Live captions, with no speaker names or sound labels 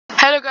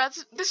Hello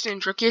guys, this is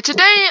Intro here.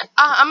 Today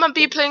I'm gonna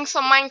be playing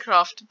some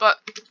Minecraft, but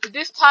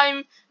this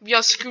time we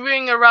are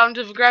screwing around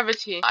with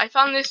gravity. I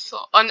found this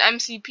on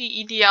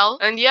MCP-EDL,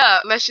 and yeah,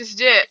 let's just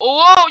do it.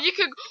 Whoa, you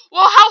can.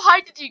 Whoa, how high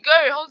did you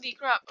go? Holy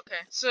crap.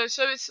 Okay, so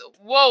it's.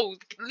 Whoa,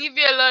 leave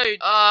me alone.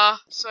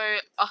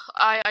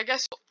 I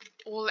guess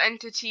all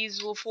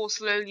entities will fall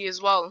slowly as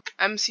well.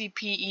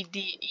 MCP-ED.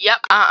 Yep,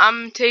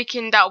 I'm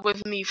taking that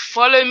with me.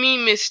 Follow me,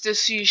 Mr.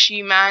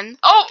 Sushi Man.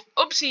 Oh,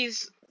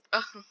 oopsies.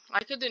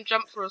 I couldn't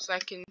jump for a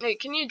second. Wait,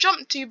 can you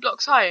jump 2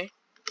 blocks high?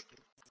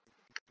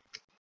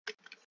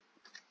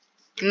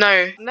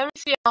 No. Let me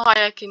see how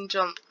high I can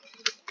jump.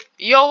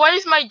 Yo, why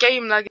is my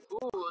game lagging?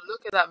 Ooh,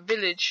 look at that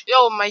village.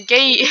 Yo, my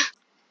gate.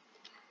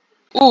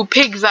 Ooh,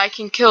 pigs I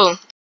can kill.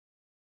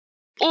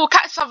 Oh,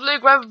 cats have low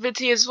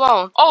gravity as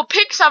well. Oh,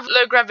 pigs have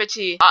low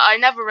gravity. I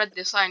never read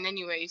the sign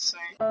anyway, so.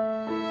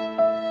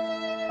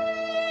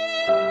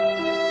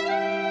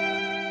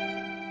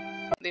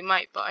 They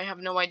might, but I have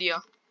no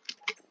idea.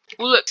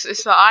 Oh, look,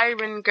 it's the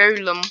iron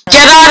golem.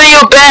 Get out of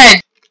your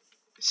bed!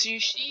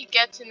 Sushi,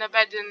 get in the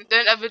bed and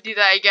don't ever do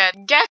that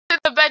again. Get in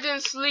the bed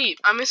and sleep.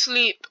 I'm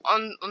asleep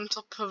on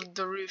top of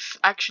the roof.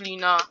 Actually,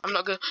 nah, I'm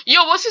not good.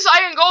 Yo, what's this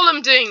iron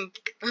golem doing?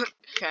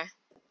 Okay.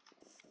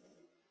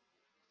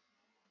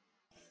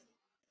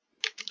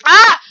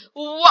 Ah!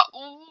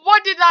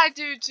 What did I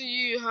do to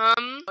you,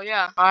 Oh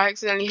yeah, I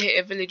accidentally hit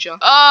a villager.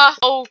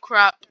 Oh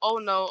crap. Oh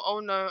no, oh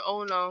no,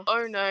 oh no,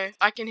 oh no.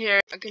 I can hear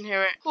it, I can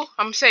hear it. Whew,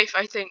 I'm safe,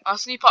 I think. I'll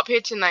sleep up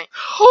here tonight.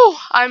 Whew,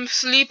 I'm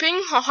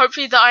sleeping.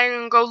 Hopefully the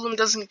iron golem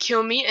doesn't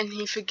kill me and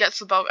he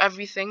forgets about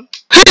everything.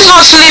 Who's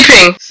not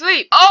sleeping?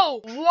 Sleep.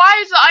 Oh, why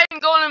is the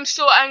iron golem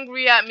still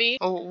angry at me?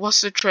 Oh,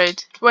 what's the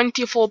trade?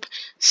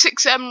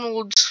 6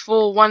 emeralds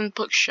for 1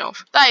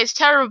 bookshelf. That is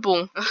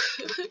terrible.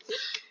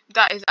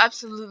 That is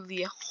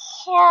absolutely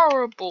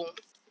horrible.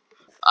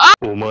 Ah!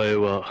 Why?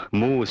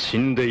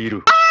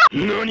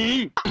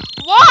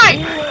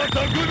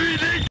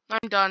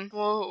 I'm done.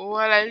 Well,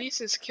 at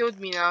least it's killed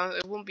me now.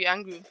 It won't be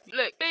angry with me.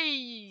 Look,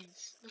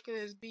 bees. Look at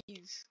those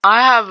bees.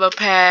 I have a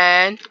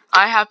pen.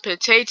 I have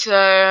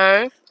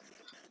potato.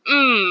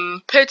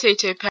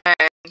 Potato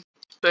pen.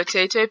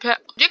 Potato pen.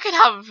 You can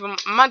have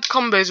mad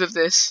combos with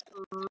this.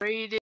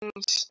 Raiding,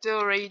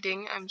 still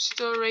raiding. I'm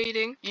still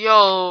raiding.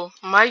 Yo,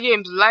 my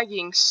game's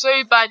lagging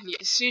so badly.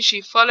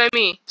 Sushi, follow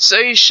me.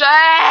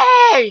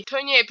 Sushi!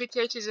 28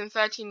 potatoes and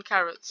 13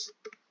 carrots.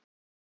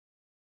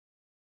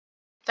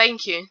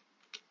 Thank you.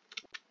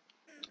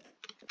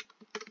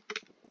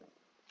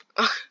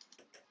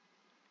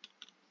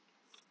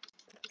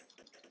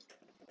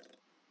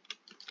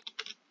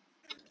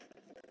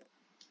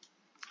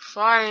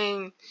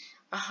 Fine.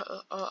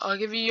 I'll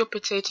give you your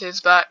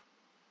potatoes back.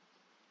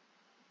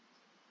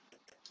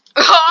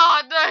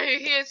 Oh no,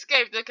 he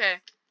escaped. Okay.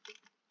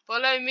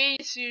 Follow me,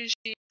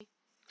 Sushi.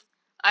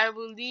 I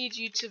will lead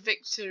you to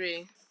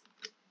victory.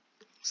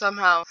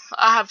 Somehow.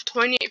 I have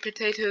 28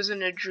 potatoes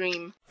in a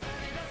dream.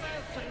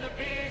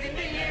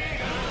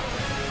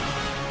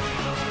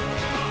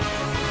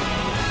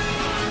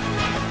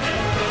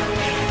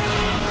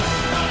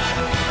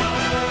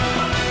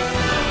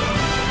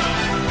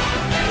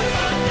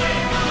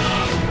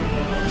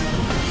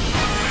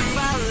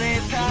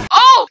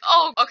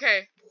 Oh,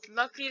 okay.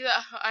 Lucky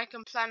that I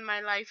can plan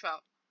my life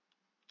out.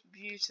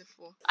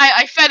 Beautiful.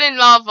 I fell in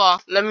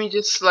lava. Let me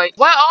just like.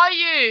 Where are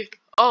you?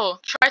 Oh,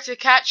 try to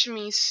catch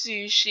me,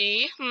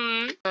 Sushi.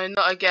 No,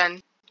 not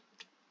again.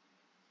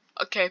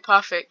 Okay,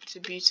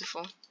 perfect.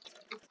 Beautiful.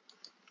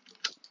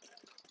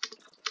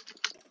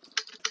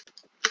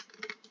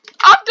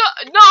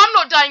 No, I'm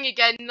not dying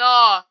again.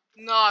 Nah,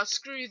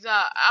 screw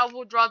that. I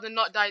would rather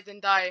not die than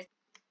die.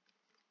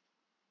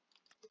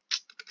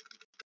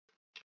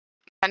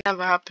 That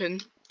never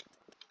happened.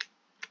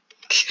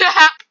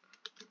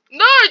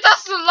 No,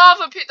 that's the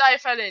lava pit that I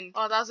fell in.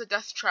 Oh, that was a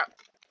death trap.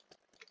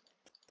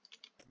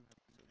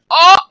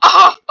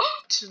 Oh!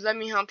 Let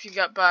me help you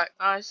get back.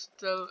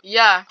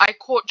 Yeah, I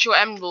caught your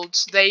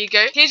emeralds. There you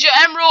go. Here's your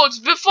emeralds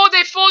before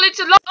they fall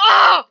into lava.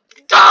 Oh!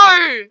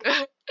 No!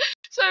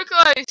 So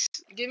close.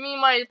 Give me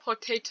my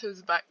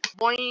potatoes back.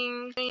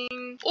 Boing.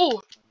 Boing.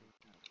 Oh.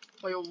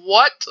 Wait,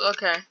 what?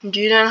 Okay.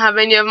 You don't have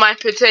any of my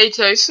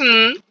potatoes.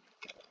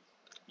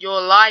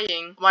 You're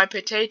lying. My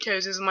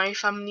potatoes is my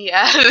family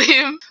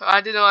heirloom. I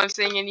don't know what I'm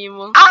saying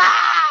anymore.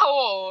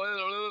 Ow!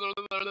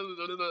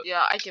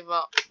 Yeah, I give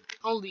up.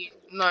 Holy,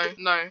 no.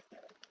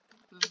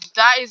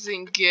 That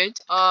isn't good.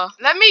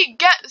 Let me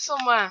get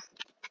somewhere.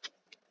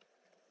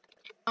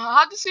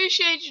 How does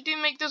sewshyyy do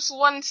make this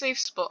one safe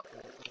spot?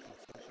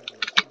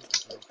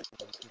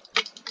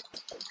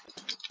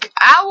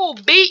 I will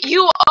beat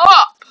you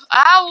up.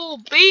 I will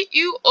beat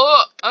you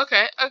up.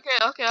 Okay.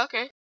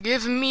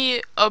 Give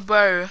me a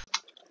bow.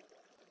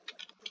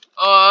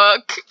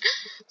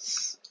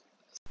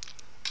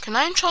 Can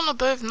I enchant a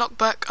bow of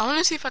knockback? I want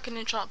to see if I can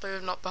enchant a bow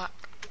of knockback.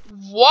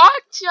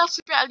 What? You have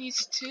to get at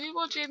least 2?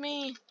 What do you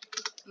mean?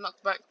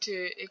 Knockback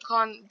 2. It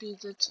can't be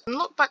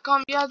knockback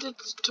can't be added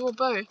to a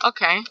bow.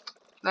 Okay.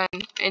 Then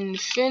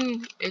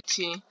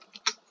infinity.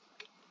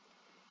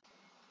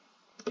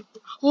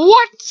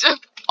 What?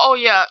 Oh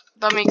yeah,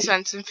 that makes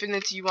sense.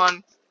 Infinity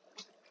 1.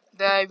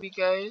 There we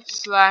go.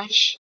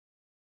 Slash.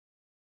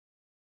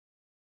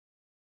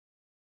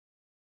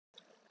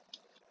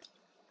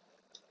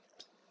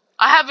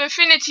 I have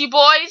infinity,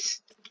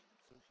 boys.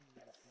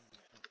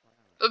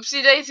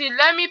 Oopsie daisy.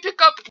 Let me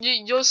pick up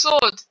your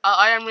sword.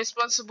 I am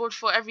responsible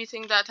for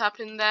everything that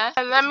happened there.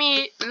 Let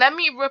me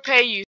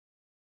repay you.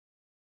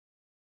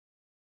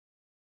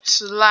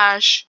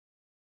 Slash.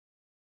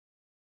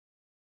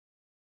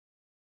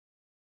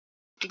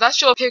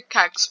 That's your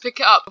pickaxe.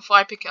 Pick it up before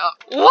I pick it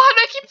up. What?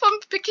 I keep on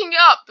picking it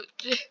up.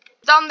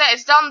 Down there.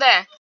 It's down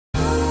there.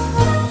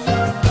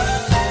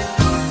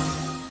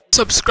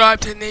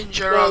 Subscribe to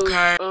Ninja,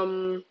 okay?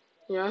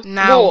 Yeah.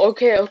 Now. Whoa,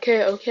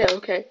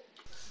 okay.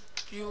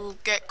 You will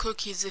get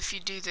cookies if you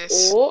do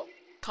this. Oh.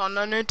 Turn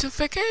on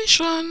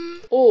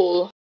notification.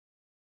 Oh.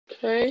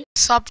 Okay.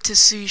 Sub to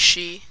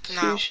Sushi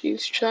now.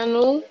 Sushi's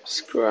channel.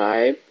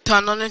 Subscribe.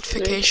 Turn on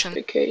notification.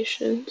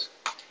 Notifications.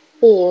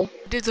 Oh.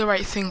 Did the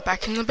right thing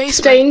back in the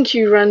basement. Thank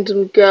you,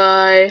 random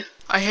guy.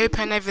 I hope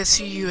I never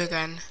see you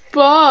again.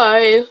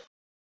 Bye.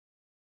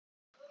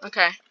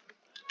 Okay.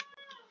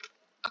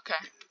 Okay.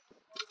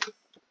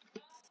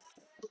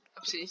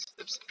 Oopsies.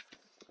 Oops.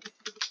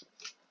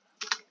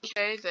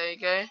 Okay, there you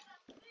go.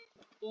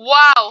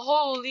 Wow,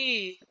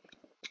 holy.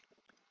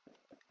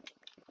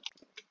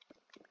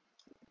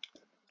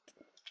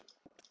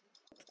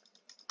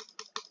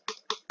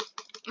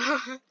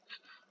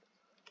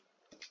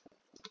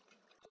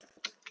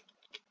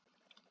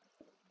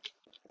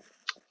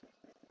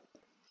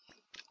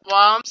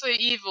 Wow, I'm so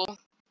evil.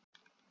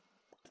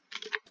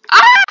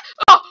 Ah!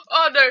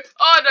 Oh no,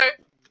 oh no.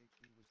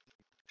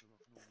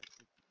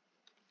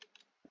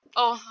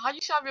 Oh, how do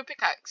you have your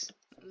pickaxe?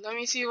 Let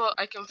me see what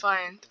I can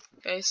find.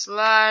 Okay,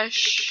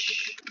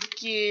 slash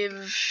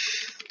give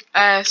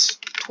us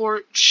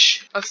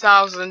torch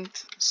 1,000.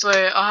 So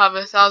I have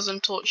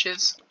 1,000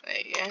 torches. There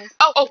you go.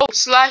 Oh,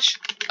 slash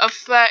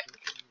effect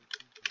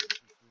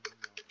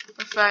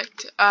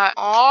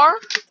R.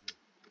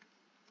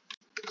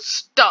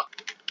 Stop.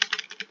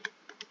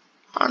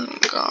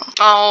 Hunger.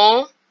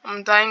 Oh,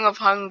 I'm dying of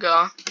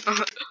hunger.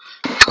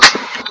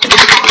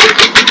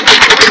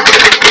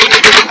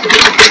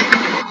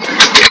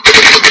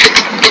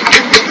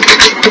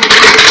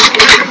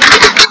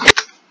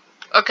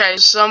 Okay,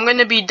 so I'm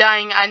gonna be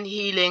dying and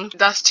healing.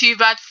 That's too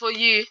bad for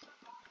you.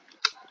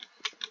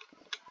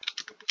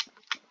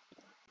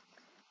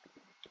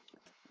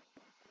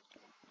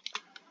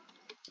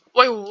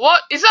 Wait,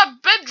 what? Is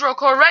that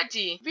bedrock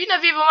already? We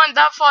never even went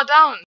that far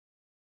down.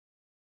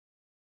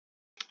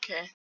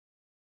 Okay.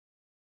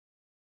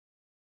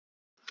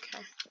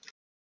 Okay.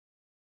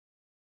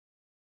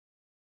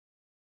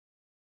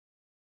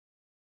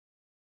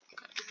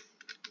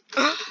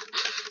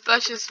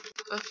 That's just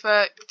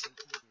perfect.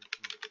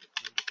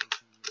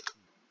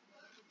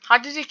 How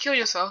did you kill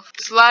yourself?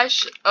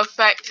 Slash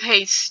effect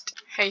haste.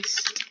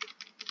 Haste.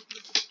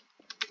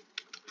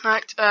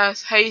 Hacked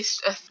as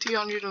haste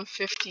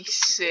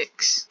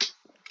 356.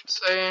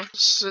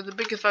 So the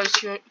biggest value is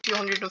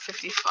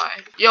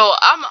 255. Yo,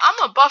 I'm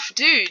a buff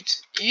dude.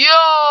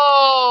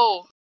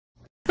 Yo.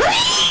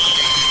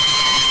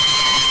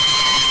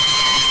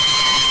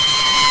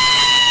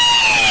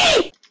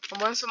 I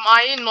want some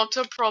iron, not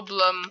a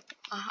problem.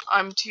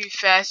 I'm too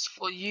fast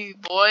for you,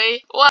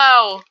 boy.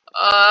 Wow.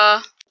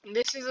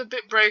 This is a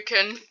bit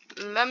broken.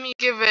 Let me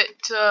give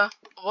it.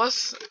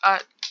 What's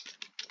at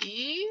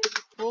E?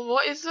 Well,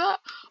 what is that?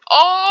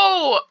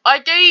 Oh, I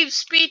gave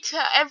speed to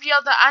every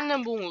other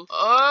animal.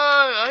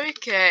 Oh,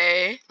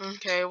 okay.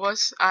 Okay,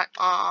 what's at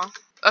R?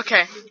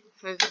 Okay.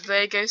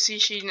 There you go,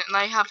 sushi, and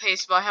I have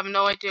haste, but I have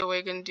no idea what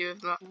you're gonna do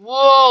with that.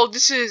 Whoa,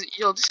 this is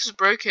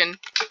broken.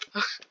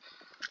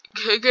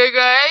 Okay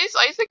guys,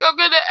 I think I'm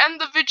gonna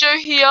end the video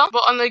here,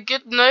 but on a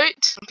good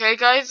note. Okay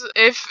guys,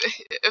 if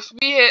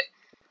we hit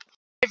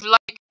 5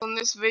 likes on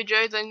this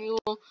video, then we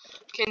will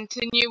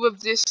continue with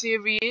this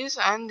series,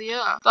 and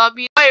yeah, that'll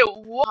be. Wait,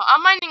 what?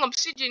 I'm mining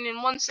obsidian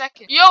in 1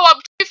 second. Yo,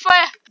 I'm too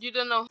fire. You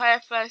don't know how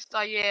fast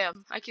I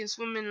am. I can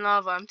swim in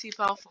lava. I'm too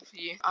powerful for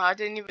you. I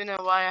didn't even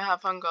know why I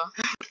have hunger.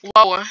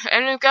 Wow.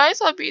 Anyway guys,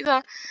 that'll be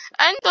the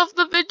end of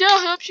the video.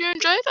 I hope you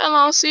enjoyed, and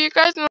I'll see you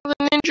guys in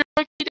another Ninja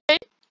Rookie Day.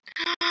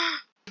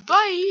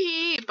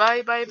 Bye.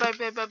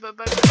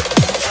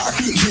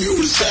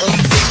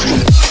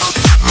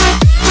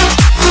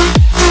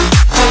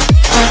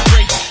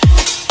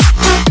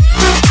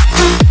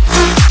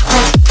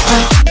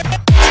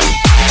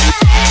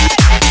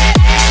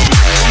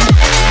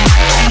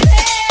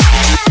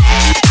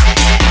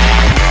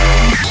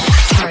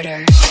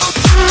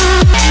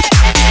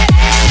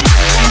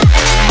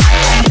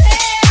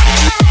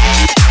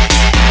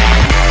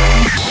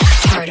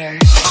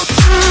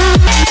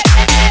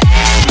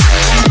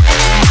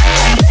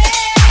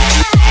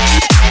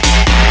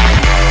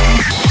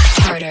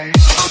 Harder.